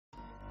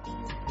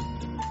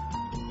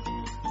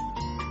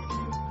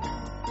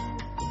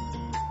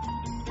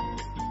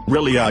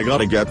Really, I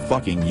gotta get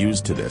fucking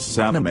used to this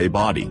anime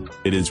body.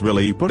 It is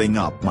really putting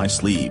up my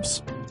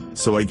sleeves.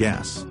 So I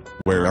guess,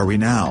 where are we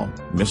now,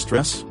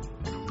 mistress?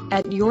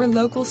 At your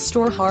local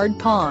store, Hard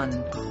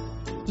Pawn.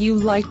 You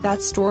like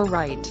that store,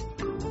 right?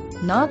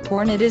 Not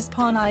porn, it is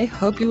pawn. I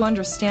hope you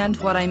understand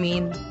what I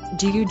mean.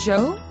 Do you,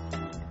 Joe?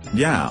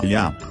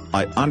 Yeah,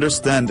 I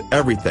understand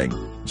everything.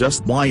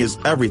 Just why is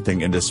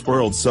everything in this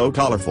world so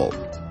colorful?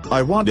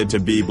 I want it to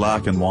be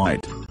black and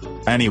white.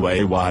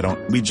 Anyway, why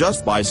don't we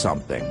just buy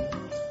something?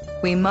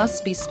 We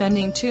must be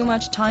spending too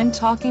much time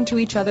talking to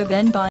each other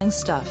than buying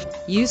stuff.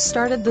 You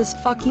started this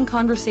fucking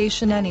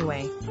conversation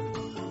anyway.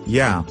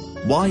 Yeah,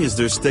 why is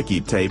there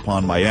sticky tape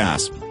on my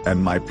ass,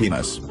 and my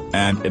penis,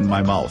 and in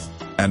my mouth,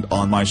 and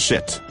on my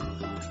shit?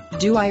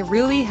 Do I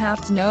really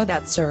have to know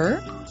that,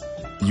 sir?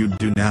 You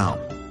do now.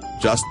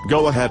 Just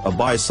go ahead and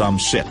buy some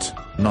shit.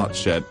 Not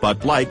shit,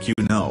 but like you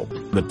know,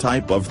 the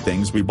type of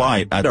things we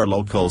buy at our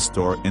local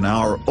store in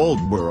our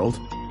old world.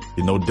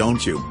 You know,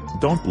 don't you?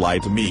 Don't lie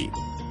to me.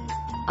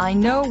 I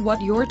know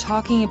what you're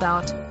talking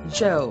about,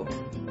 Joe.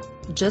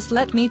 Just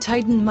let me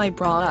tighten my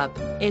bra up.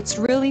 It's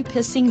really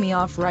pissing me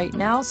off right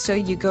now, so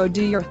you go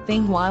do your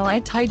thing while I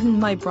tighten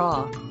my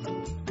bra.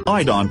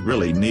 I don't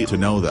really need to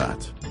know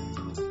that.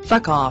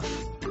 Fuck off.